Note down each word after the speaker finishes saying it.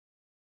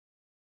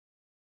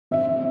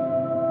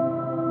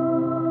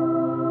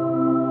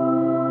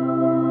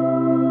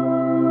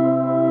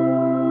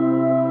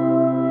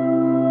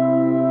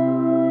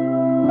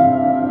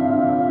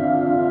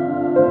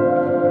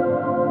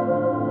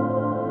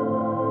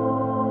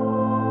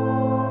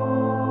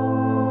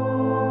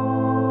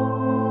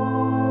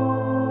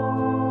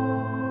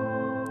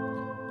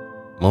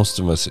Most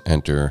of us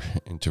enter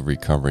into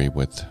recovery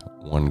with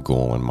one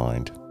goal in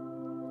mind: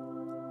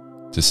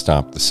 to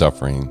stop the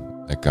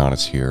suffering that got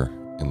us here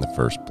in the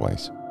first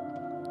place.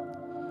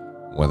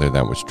 Whether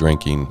that was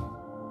drinking,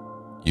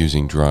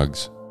 using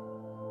drugs,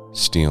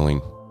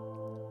 stealing,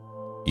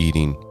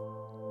 eating,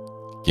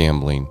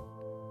 gambling,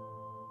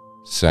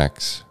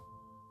 sex,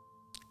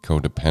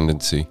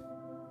 codependency,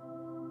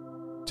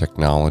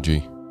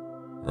 technology,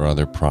 or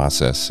other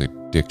process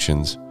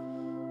addictions.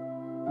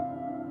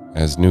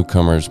 As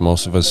newcomers,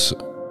 most of us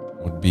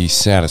would be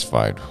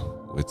satisfied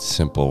with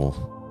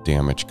simple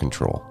damage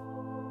control.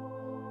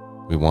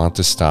 We want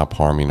to stop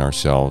harming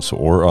ourselves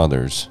or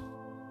others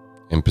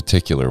in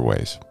particular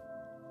ways.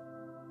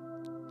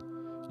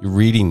 You're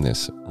reading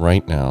this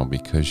right now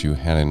because you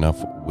had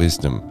enough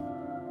wisdom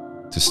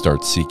to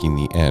start seeking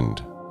the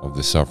end of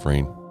the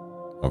suffering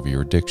of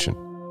your addiction.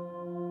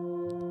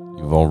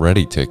 You've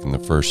already taken the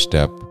first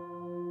step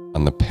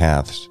on the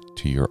path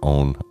to your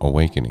own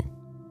awakening.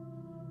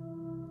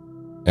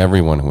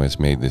 Everyone who has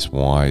made this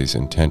wise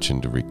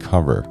intention to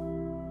recover,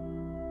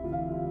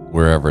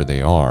 wherever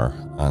they are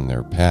on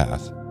their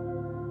path,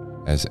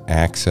 has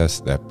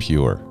accessed that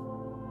pure,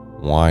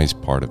 wise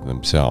part of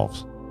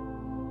themselves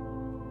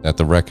that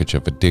the wreckage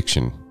of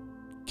addiction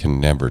can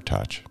never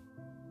touch.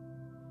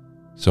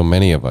 So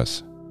many of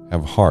us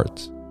have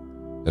hearts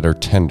that are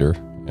tender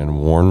and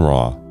worn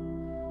raw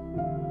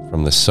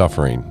from the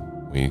suffering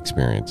we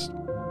experienced.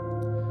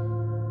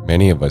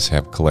 Many of us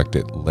have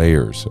collected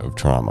layers of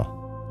trauma,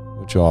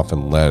 which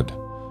often led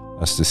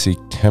us to seek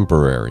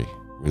temporary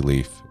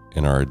relief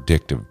in our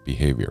addictive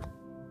behavior.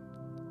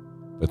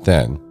 But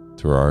then,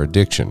 through our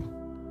addiction,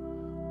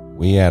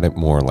 we added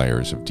more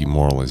layers of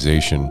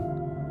demoralization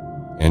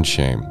and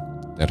shame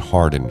that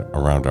hardened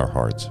around our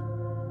hearts.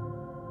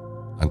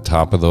 On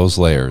top of those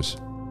layers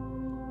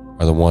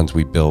are the ones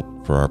we built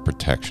for our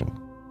protection.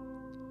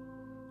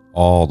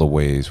 All the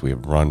ways we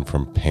have run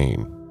from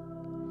pain,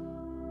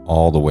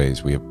 all the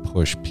ways we have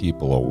pushed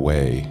people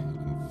away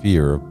in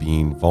fear of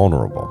being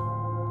vulnerable,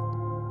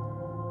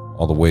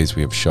 all the ways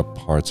we have shut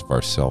parts of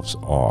ourselves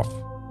off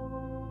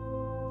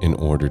in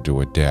order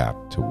to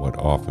adapt to what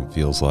often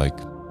feels like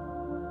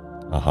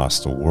a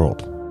hostile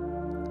world.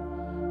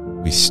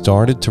 We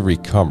started to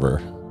recover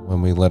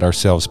when we let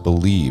ourselves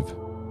believe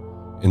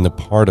in the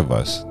part of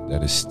us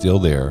that is still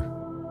there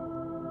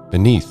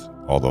beneath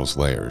all those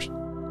layers.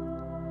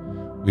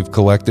 We've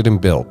collected and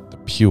built the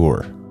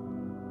pure,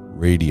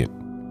 radiant,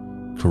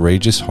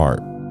 courageous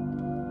heart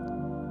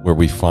where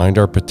we find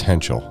our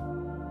potential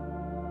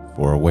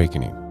for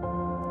awakening.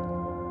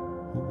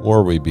 Who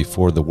were we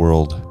before the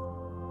world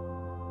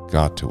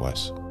got to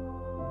us?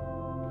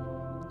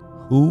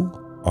 Who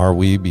are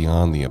we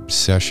beyond the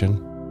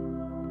obsession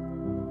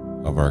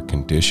of our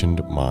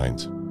conditioned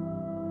minds?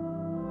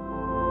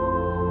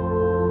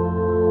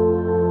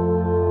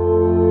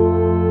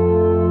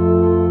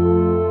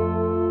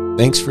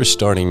 Thanks for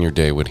starting your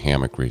day with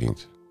Hammock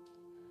readings,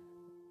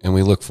 and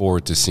we look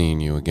forward to seeing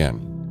you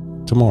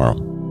again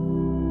tomorrow.